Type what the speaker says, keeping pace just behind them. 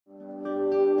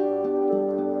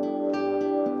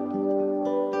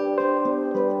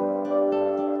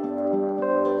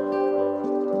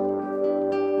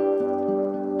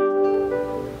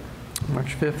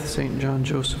5th, St. John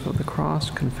Joseph of the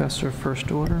Cross, Confessor,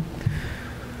 First Order.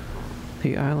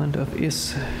 The island of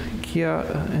Ischia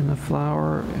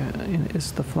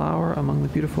is the flower among the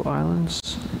beautiful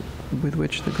islands with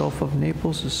which the Gulf of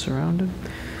Naples is surrounded.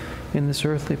 In this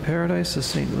earthly paradise, the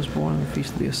saint was born on the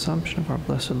feast of the Assumption of our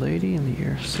Blessed Lady in the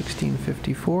year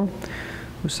 1654,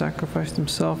 who sacrificed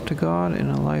himself to God in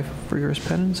a life of rigorous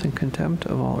penance and contempt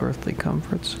of all earthly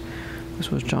comforts. This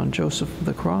was John Joseph of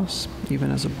the Cross. Even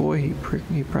as a boy,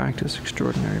 he practiced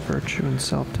extraordinary virtue and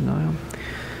self-denial.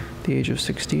 At the age of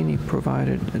 16, he proved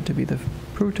to be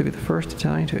the first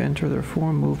Italian to enter the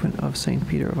reform movement of St.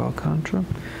 Peter of Alcantra,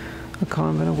 a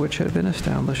convent of which had been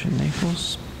established in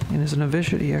Naples. In his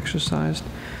novitiate, he exercised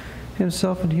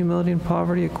himself in humility and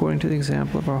poverty according to the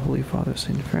example of our Holy Father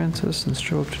St. Francis, and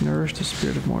strove to nourish the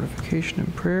spirit of mortification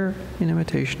and prayer in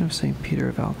imitation of St. Peter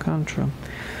of Alcantra.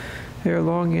 Ere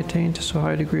long, he attained to so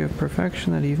high a degree of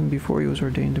perfection that even before he was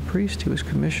ordained a priest, he was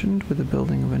commissioned with the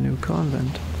building of a new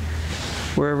convent.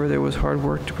 Wherever there was hard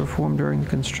work to perform during the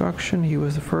construction, he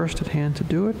was the first at hand to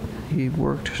do it. He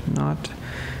worked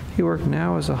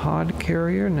now as a hod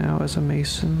carrier, now as a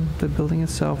mason. The building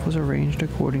itself was arranged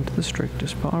according to the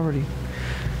strictest poverty.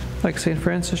 Like St.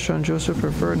 Francis, John Joseph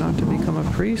preferred not to become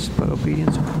a priest, but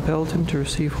obedience compelled him to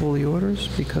receive holy orders,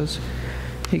 because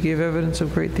he gave evidence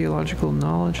of great theological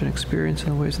knowledge and experience in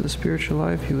the ways of the spiritual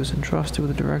life. He was entrusted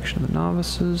with the direction of the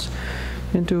novices,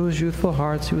 into whose youthful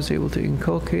hearts he was able to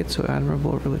inculcate so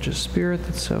admirable a religious spirit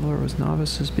that several of his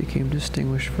novices became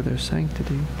distinguished for their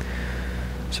sanctity.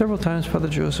 Several times Father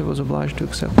Joseph was obliged to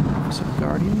accept the office of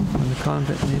guardian. When the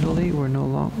convents in Italy were no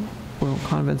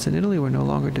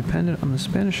longer dependent on the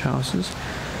Spanish houses,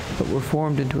 but were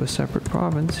formed into a separate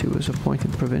province, he was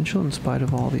appointed provincial in spite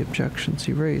of all the objections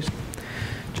he raised.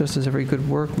 Just as every good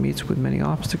work meets with many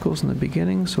obstacles in the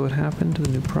beginning, so it happened to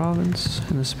the new province.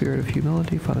 In the spirit of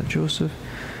humility, Father Joseph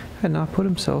had not put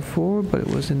himself forward, but it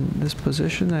was in this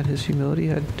position that his humility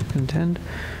had to contend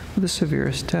with the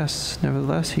severest tests.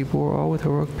 Nevertheless, he bore all with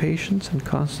heroic patience and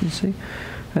constancy,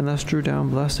 and thus drew down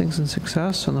blessings and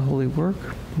success on the holy work.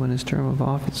 When his term of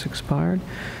office expired,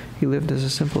 he lived as a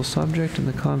simple subject in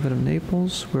the convent of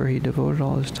Naples, where he devoted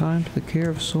all his time to the care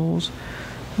of souls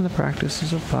and the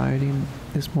practices of piety.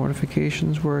 His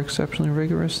mortifications were exceptionally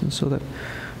rigorous, and so that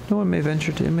no one may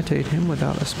venture to imitate him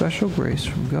without a special grace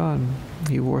from God.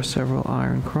 He wore several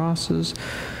iron crosses,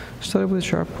 studded with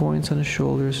sharp points on his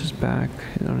shoulders, his back,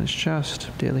 and on his chest.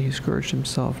 Daily he scourged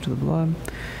himself to the blood.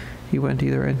 He went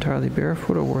either entirely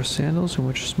barefoot or wore sandals in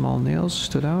which small nails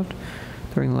stood out.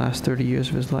 During the last 30 years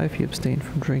of his life, he abstained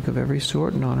from drink of every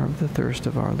sort in honor of the thirst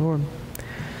of our Lord.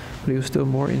 But he was still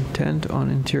more intent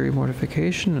on interior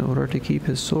mortification. In order to keep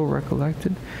his soul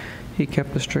recollected, he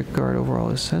kept a strict guard over all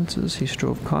his senses. He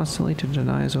strove constantly to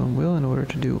deny his own will in order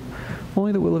to do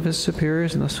only the will of his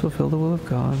superiors and thus fulfill the will of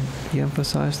God. He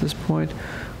emphasized this point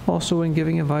also when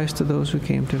giving advice to those who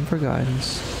came to him for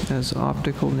guidance.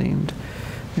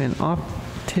 An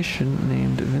optician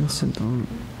named Vincent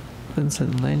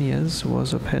Leniez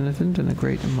was a penitent and a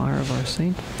great admirer of our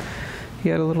saint. He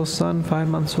had a little son, 5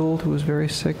 months old, who was very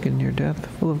sick and near death.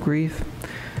 Full of grief,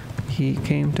 he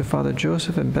came to Father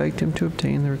Joseph and begged him to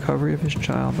obtain the recovery of his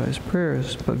child by his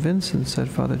prayers. But Vincent, said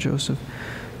Father Joseph,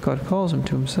 God calls him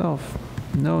to himself.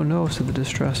 No, no, said the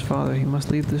distressed father, he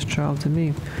must leave this child to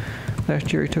me.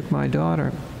 Last year he took my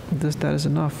daughter. That is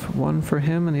enough, one for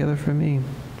him and the other for me.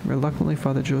 Reluctantly,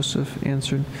 Father Joseph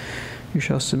answered, you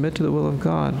shall submit to the will of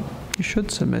God. You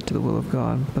should submit to the will of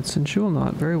God, but since you will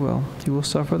not, very well, you will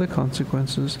suffer the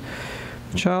consequences.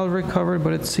 The child recovered,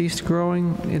 but it ceased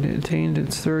growing. It attained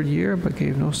its 3rd year, but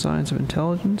gave no signs of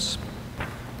intelligence.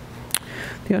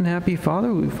 The unhappy father,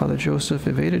 who Father Joseph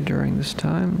evaded during this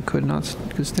time, could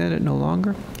stand it no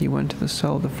longer. He went to the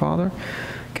cell of the father,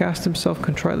 cast himself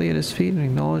contritely at his feet, and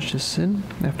acknowledged his sin.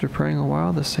 After praying a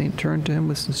while, the saint turned to him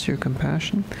with sincere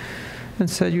compassion and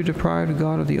said, you deprived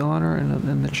God of the honor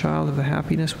and the child of the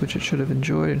happiness which it should have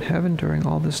enjoyed in heaven during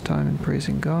all this time in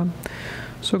praising God.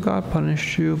 So God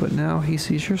punished you, but now he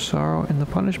sees your sorrow, and the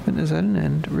punishment is at an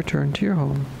end. Return to your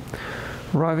home.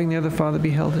 Arriving there, the father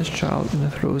beheld his child in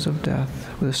the throes of death.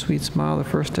 With a sweet smile, the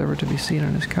first ever to be seen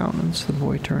on his countenance, the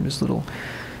boy turned his little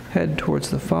head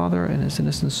towards the father, and his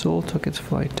innocent soul took its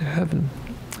flight to heaven.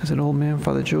 As an old man,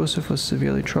 Father Joseph was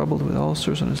severely troubled with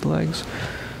ulcers on his legs,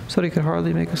 so that he could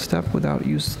hardly make a step without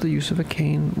the use of a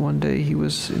cane. One day he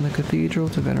was in the cathedral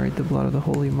to venerate the blood of the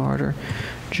holy martyr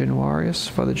Januarius.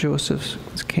 Father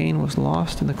Joseph's cane was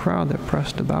lost in the crowd that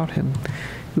pressed about him.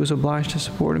 He was obliged to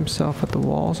support himself at the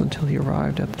walls until he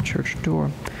arrived at the church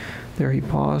door. There he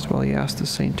paused while he asked the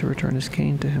saint to return his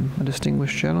cane to him. A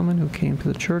distinguished gentleman who came to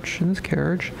the church in his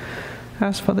carriage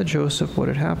asked Father Joseph what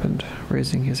had happened.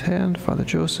 Raising his hand, Father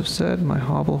Joseph said, "My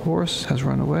hobble horse has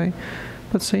run away,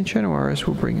 but St. Januarius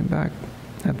will bring him back."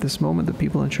 At this moment, the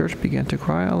people in church began to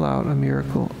cry aloud, "A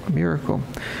miracle, a miracle."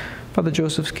 Father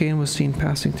Joseph's cane was seen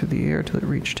passing through the air till it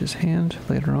reached his hand.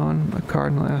 Later on, a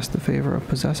cardinal asked the favor of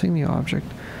possessing the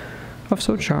object of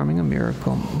so charming a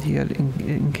miracle he had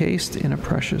encased in a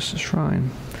precious shrine.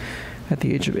 At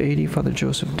the age of 80, Father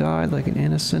Joseph died like an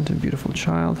innocent and beautiful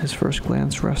child, his first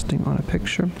glance resting on a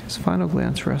picture, his final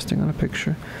glance resting on a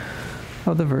picture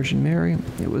of the Virgin Mary.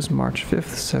 It was March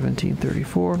 5th,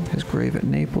 1734. His grave at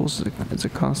Naples is a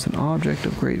constant object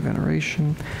of great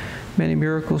veneration. Many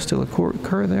miracles still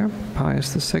occur there.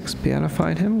 Pius VI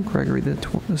beatified him. Gregory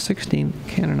XVI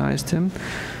canonized him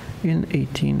in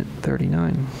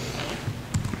 1839.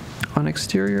 On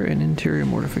exterior and interior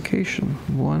mortification.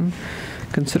 1.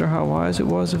 Consider how wise it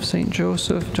was of St.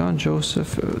 Joseph, John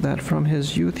Joseph, that from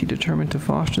his youth he determined to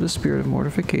foster the spirit of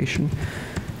mortification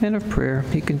and of prayer.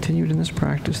 He continued in this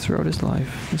practice throughout his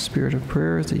life. The spirit of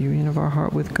prayer is the union of our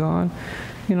heart with God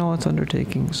in all its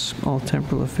undertakings. All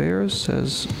temporal affairs,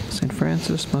 says St.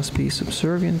 Francis, must be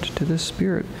subservient to this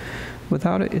spirit.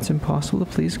 Without it, it's impossible to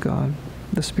please God.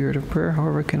 The spirit of prayer,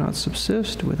 however, cannot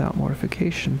subsist without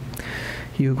mortification.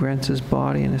 He who grants his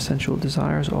body and essential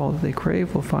desires all that they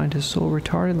crave will find his soul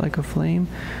retarded like a flame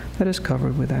that is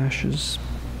covered with ashes.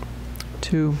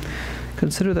 2.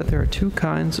 Consider that there are two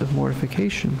kinds of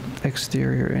mortification,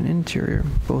 exterior and interior.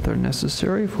 Both are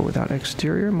necessary, for without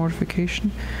exterior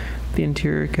mortification, the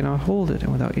interior cannot hold it,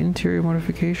 and without interior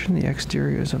mortification, the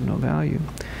exterior is of no value.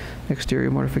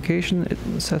 Exterior mortification,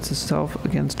 it sets itself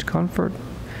against comfort,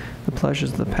 the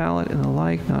pleasures of the palate, and the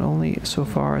like, not only so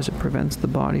far as it prevents the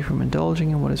body from indulging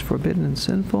in what is forbidden and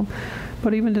sinful,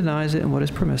 but even denies it in what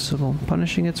is permissible,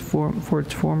 punishing it for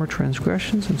its former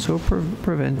transgressions, and so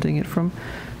preventing it from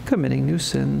committing new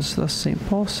sins. Thus St.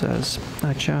 Paul says,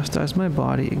 "I chastise my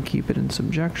body and keep it in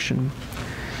subjection."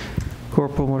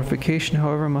 Corporal mortification,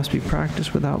 however, must be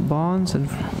practiced without bonds and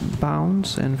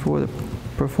bounds, and for the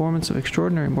performance of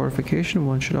extraordinary mortification,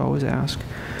 one should always ask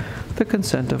the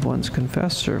consent of one's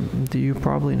confessor. Do you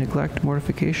probably neglect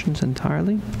mortifications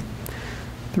entirely?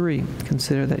 3.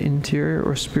 Consider that interior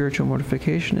or spiritual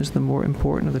mortification is the more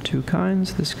important of the two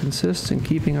kinds. This consists in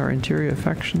keeping our interior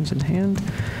affections in hand,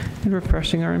 in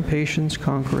repressing our impatience,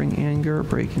 conquering anger,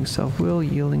 breaking self-will,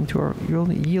 yielding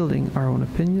our own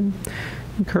opinion,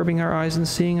 and curbing our eyes in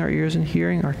seeing, our ears in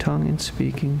hearing, our tongue in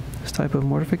speaking. This type of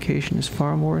mortification is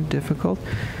far more difficult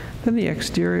than the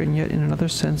exterior, and yet in another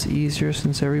sense easier,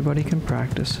 since everybody can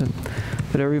practice it.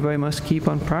 But everybody must keep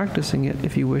on practicing it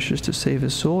if he wishes to save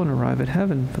his soul and arrive at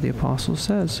heaven, for the Apostle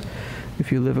says,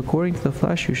 "If you live according to the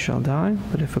flesh, you shall die,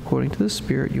 but if according to the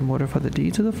Spirit you mortify the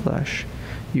deeds of the flesh,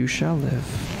 you shall live."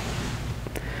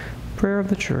 Prayer of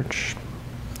the Church.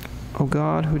 O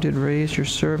God, who did raise your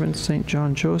servant St.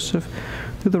 John Joseph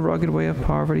through the rugged way of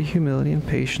poverty, humility, and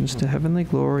patience to heavenly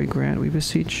glory, grant, we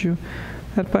beseech you,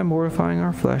 that by mortifying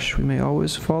our flesh we may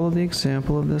always follow the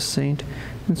example of this saint,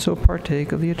 and so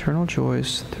partake of the eternal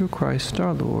joys through Christ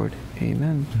our Lord.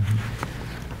 Amen.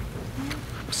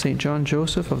 St. John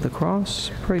Joseph of the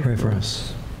Cross, pray for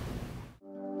us.